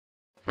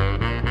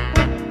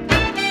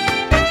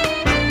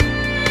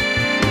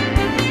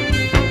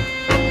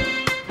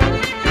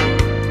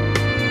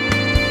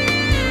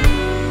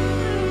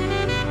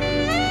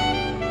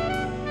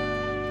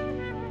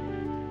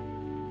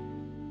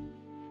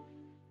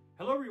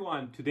Hello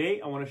everyone, today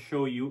I want to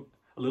show you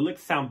a little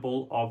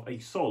example of a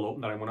solo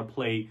that I want to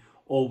play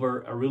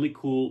over a really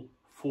cool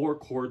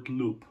 4-chord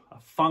loop, a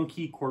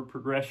funky chord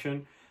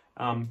progression,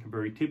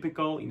 very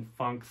typical in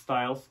funk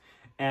styles,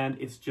 and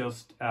it's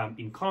just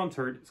in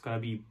concert. It's going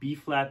to be B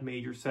flat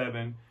major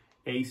 7,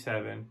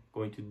 A7,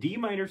 going to D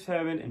minor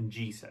 7 and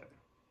G7,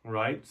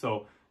 right?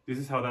 So this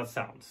is how that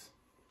sounds.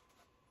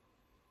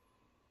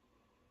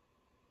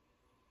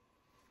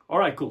 All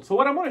right, cool. So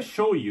what I want to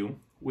show you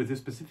with this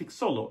specific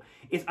solo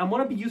is I'm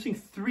going to be using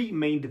 3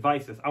 main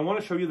devices. I want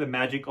to show you the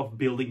magic of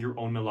building your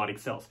own melodic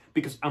cells,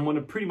 because I'm going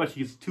to pretty much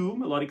use 2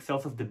 melodic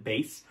cells as the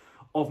base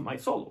of my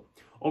solo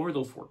over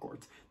those 4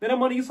 chords. Then I'm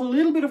going to use a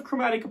little bit of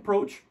chromatic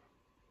approach,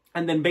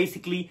 and then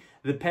basically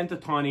the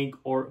pentatonic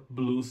or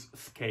blues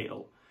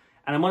scale.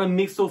 And I'm going to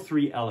mix those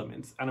 3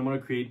 elements, and I'm going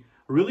to create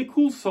a really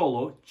cool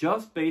solo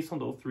just based on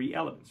those 3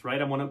 elements, right?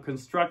 I want to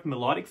construct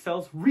melodic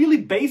cells, really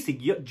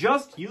basic,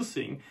 just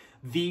using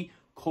the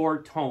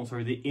chord tones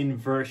or the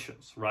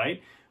inversions,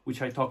 right?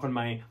 Which I talk on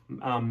my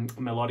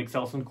Melodic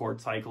Cells and Chord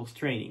Cycles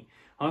training.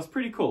 That's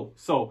pretty cool.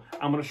 So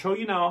I'm going to show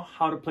you now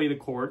how to play the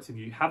chords. If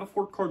you have a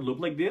 4-chord loop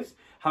like this,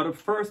 how to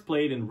first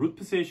play it in root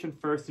position,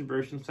 first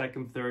inversion,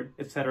 second, third,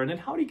 etc. And then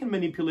how you can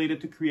manipulate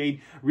it to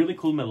create really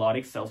cool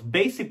melodic cells.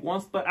 Basic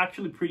ones, but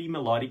actually pretty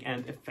melodic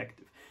and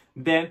effective.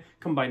 Then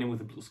combine them with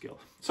the blues scale.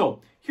 So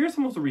here's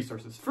some of the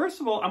resources.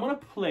 First of all, I'm going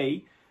to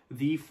play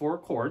the 4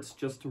 chords,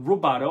 just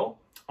rubato,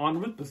 on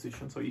root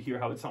position, so you hear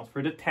how it sounds.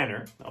 For the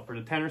tenor, now for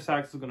the tenor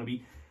sax, it's going to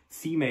be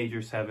C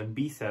major 7,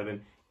 B7,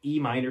 E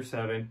minor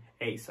 7,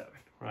 A7,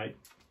 right?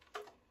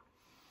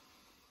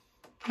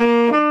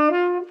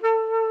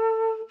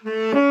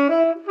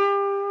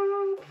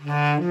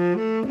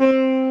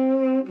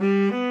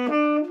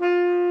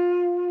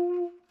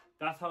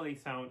 That's how they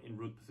sound in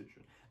root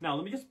position. Now,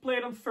 let me just play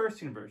it on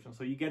first inversion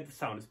so you get the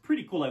sound. It's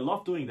pretty cool. I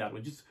love doing that.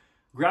 We just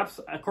grabs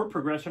a chord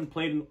progression,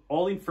 played in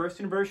all in first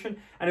inversion,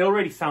 and it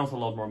already sounds a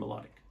lot more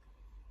melodic.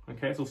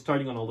 Okay, so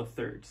starting on all the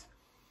thirds.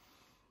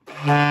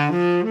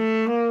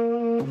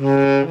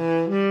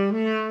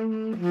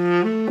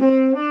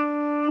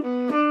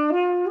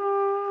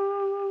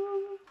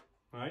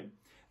 Right?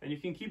 And you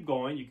can keep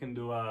going. You can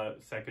do a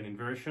second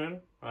inversion,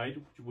 right?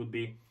 Which would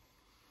be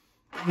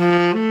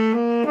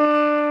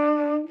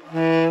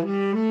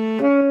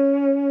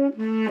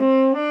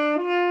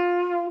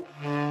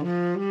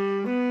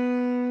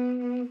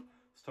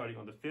starting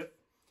on the 5th.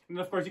 And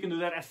of course you can do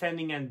that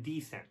ascending and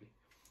descending,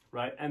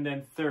 right? And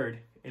then third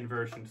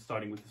inversion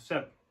starting with the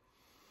 7th.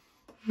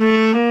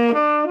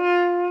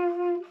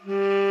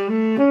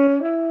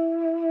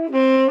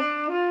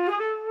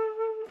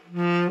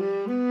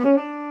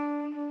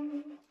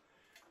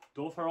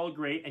 Those are all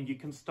great, and you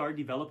can start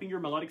developing your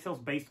melodic cells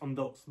based on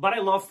those. But I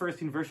love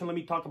first inversion. Let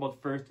me talk about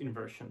first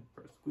inversion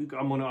first.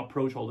 I'm going to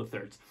approach all the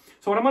thirds.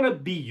 So what I'm going to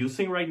be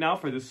using right now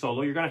for this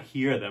solo, you're going to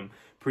hear them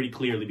pretty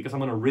clearly because I'm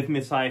going to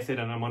rhythmicize it,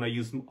 and I'm going to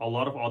use a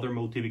lot of other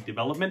motivic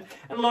development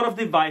and a lot of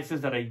devices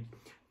that I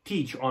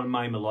teach on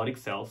my Melodic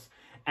Cells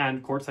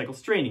and Chord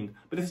Cycles training.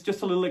 But this is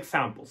just a little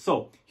example.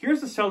 So here's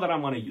the cell that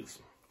I'm going to use.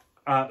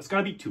 It's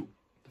going to be 2.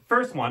 The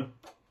first one,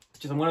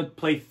 I'm going to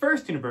play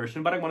first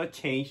inversion, but I want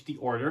to change the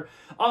order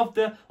of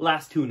the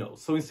last 2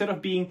 notes. So instead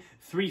of being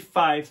 3,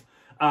 5,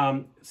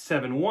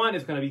 7, 1,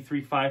 it's going to be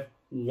 3, 5,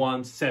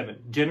 1,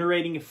 7,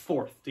 generating a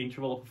 4th, the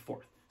interval of a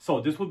 4th. So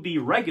this would be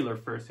regular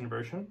first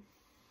inversion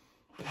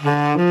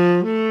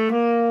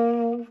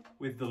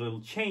with the little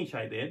change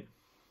I did.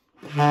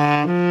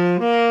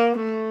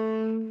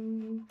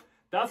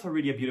 That's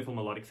already a beautiful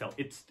melodic cell.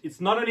 It's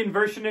not an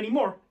inversion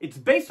anymore. It's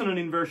based on an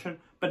inversion,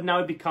 but now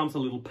it becomes a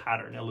little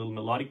pattern, a little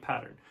melodic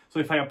pattern. So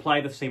if I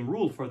apply the same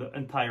rule for the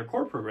entire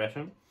chord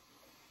progression,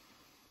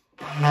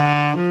 see,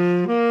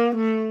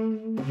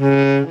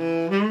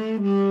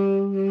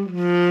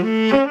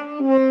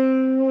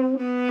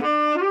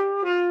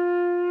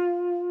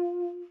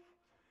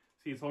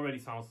 it already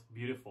sounds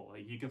beautiful.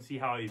 Like you can see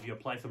how if you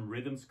apply some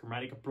rhythms,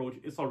 chromatic approach,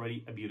 it's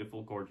already a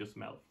beautiful, gorgeous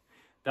melody.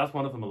 That's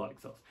one of the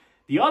melodic cells.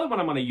 The other one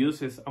I'm going to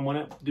use is I'm going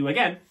to do,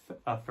 again,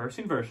 a first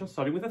inversion,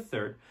 starting with a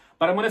 3rd,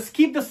 but I'm going to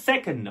skip the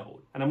 2nd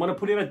note, and I'm going to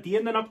put it at the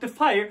end and octave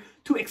higher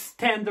to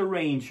extend the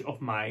range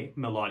of my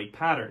melodic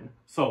pattern.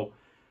 So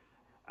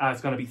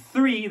it's going to be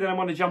 3, then I'm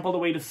going to jump all the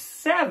way to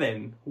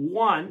 7,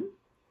 1,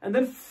 and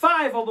then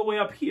 5 all the way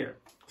up here.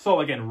 So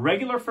again,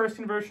 regular first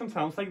inversion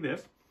sounds like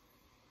this.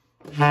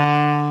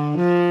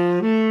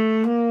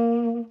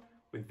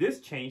 With this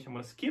change, I'm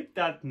going to skip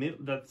that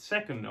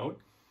 2nd note.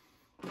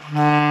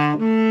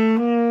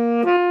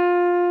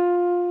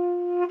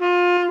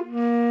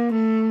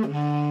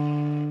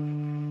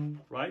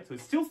 Right, so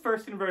it's still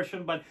first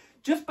inversion, but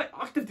just by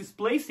octave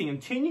displacing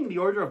and changing the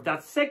order of that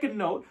 2nd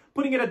note,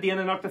 putting it at the end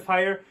an octave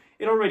higher,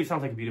 it already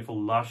sounds like a beautiful,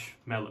 lush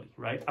melody,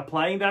 right?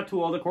 Applying that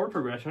to all the chord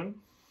progression.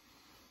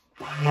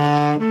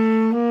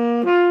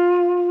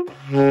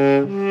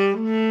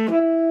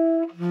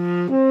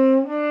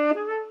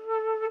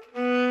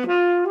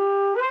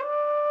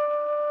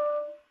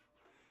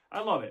 I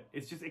love it.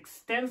 It just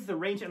extends the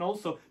range and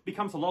also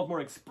becomes a lot more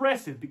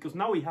expressive because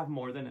now we have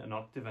more than an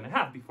octave and a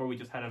half. Before we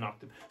just had an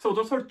octave. So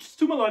those are just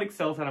two melodic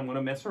cells that I'm going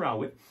to mess around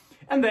with.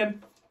 And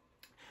then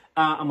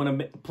I'm going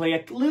to play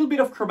a little bit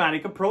of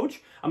chromatic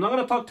approach. I'm not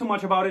going to talk too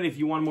much about it. If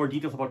you want more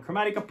details about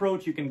chromatic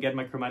approach, you can get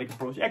my chromatic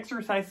approach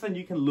exercises and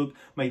you can look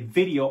my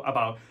video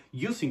about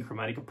using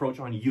chromatic approach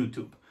on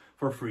YouTube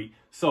for free.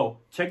 So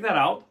check that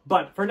out.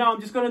 But for now, I'm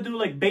just going to do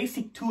like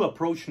basic two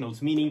approach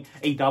notes, meaning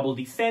a double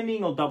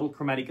descending or double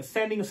chromatic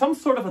ascending, some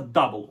sort of a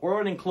double or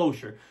an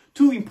enclosure,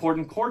 two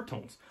important chord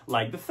tones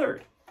like the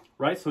third,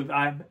 right? So if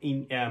I'm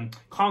in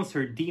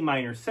concert D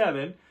minor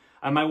 7,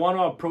 I might want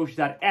to approach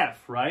that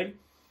F, right?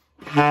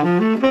 Right?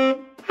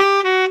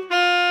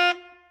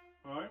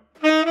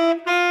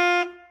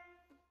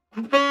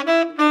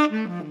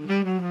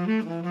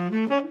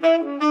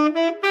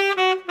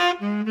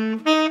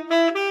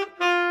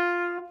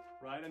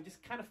 I'm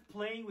just kind of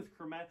playing with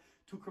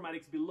two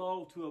chromatics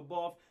below, two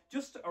above,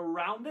 just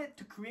around it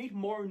to create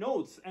more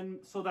notes and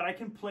so that I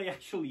can play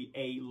actually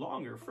a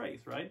longer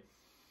phrase, right?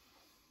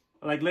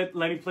 Like let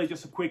me play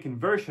just a quick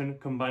inversion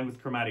combined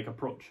with chromatic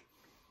approach.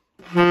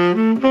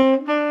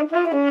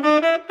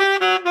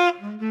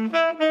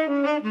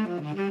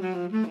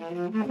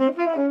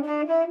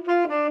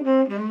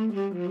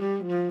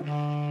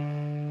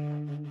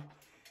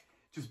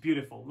 Just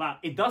beautiful. Now,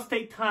 it does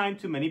take time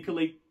to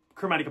manipulate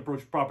chromatic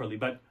approach properly,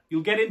 but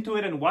you'll get into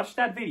it and watch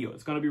that video.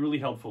 It's going to be really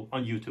helpful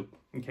on YouTube.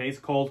 Okay, it's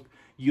called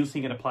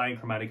Using and Applying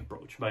Chromatic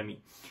Approach by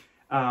me.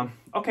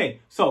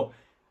 Okay, so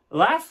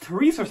last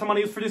resource I'm going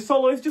to use for this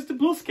solo is just the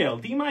blues scale,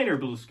 D minor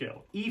blues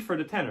scale, E for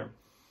the tenor.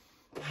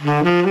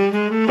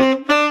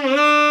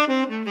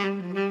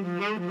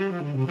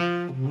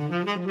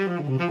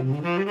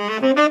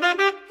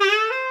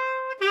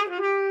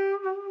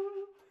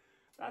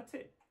 That's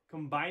it.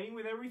 Combining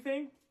with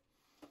everything.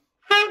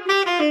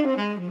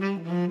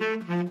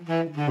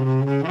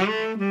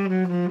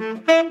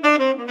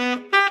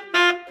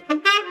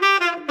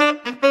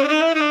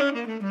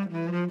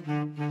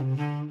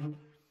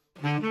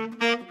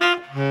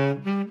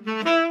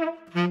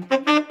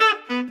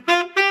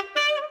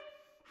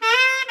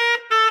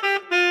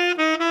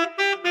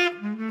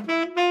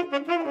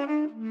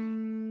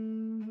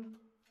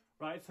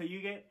 Right, so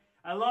you get,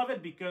 I love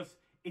it because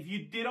if you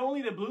did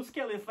only the blues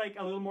scale, it's like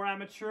a little more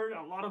amateur.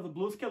 A lot of the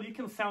blues scale, you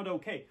can sound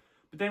okay.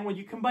 But then when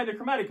you combine the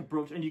chromatic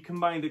approach and you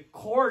combine the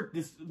chord,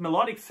 this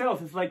melodic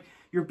cells, it's like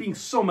you're being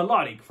so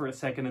melodic for a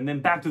second and then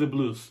back to the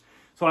blues.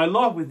 So I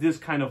love with this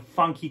kind of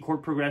funky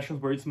chord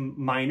progressions where it's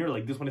minor,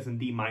 like this one is in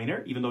D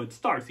minor, even though it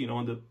starts, you know,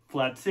 on the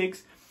flat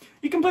 6.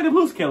 You can play the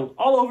blues scale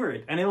all over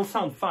it and it'll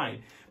sound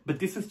fine. But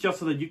this is just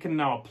so that you can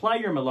now apply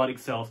your melodic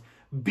cells,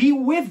 be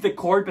with the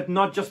chord, but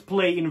not just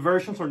play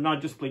inversions or not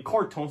just play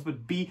chord tones,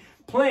 but be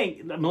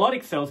playing. The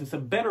melodic cells is a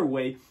better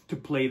way to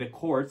play the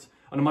chords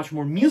on a much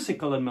more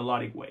musical and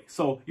melodic way.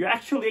 So you're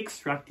actually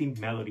extracting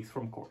melodies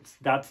from chords.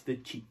 That's the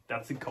cheat,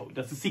 that's the code,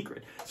 that's the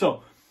secret.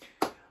 So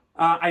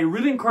I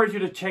really encourage you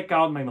to check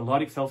out my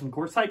melodic cells and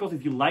chord cycles.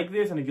 If you like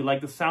this and if you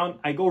like the sound,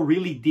 I go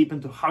really deep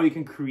into how you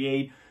can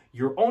create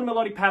your own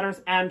melodic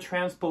patterns and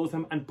transpose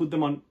them and put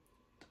them on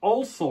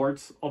all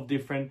sorts of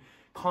different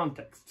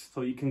contexts.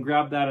 So you can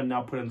grab that and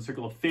now put it in the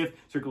circle of fifth,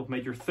 circle of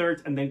major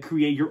thirds, and then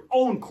create your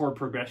own chord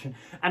progression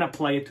and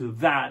apply it to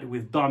that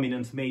with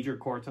dominants, major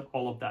chords, and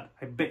all of that.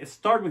 I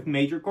start with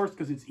major chords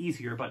because it's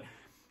easier, but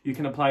you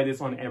can apply this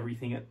on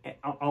everything and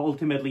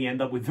ultimately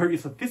end up with very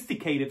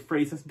sophisticated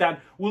phrases that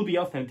will be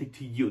authentic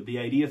to you. The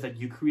idea is that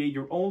you create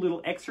your own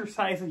little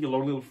exercises, your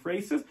own little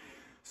phrases,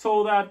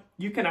 so that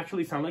you can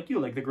actually sound like you,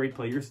 like the great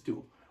players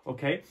do.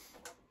 Okay?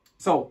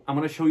 So I'm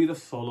going to show you the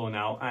solo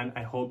now, and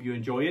I hope you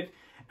enjoy it.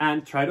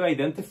 And try to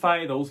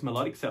identify those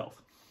melodic cells.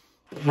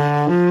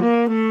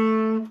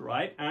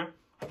 Right?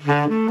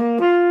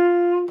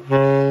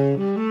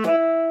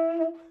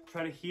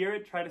 Try to hear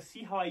it. Try to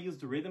see how I use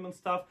the rhythm and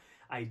stuff.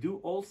 I do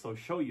also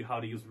show you how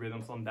to use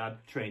rhythms on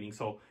that training.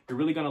 So you're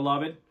really going to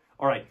love it.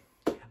 All right.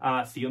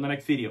 See you in the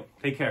next video.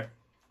 Take care.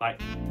 Bye.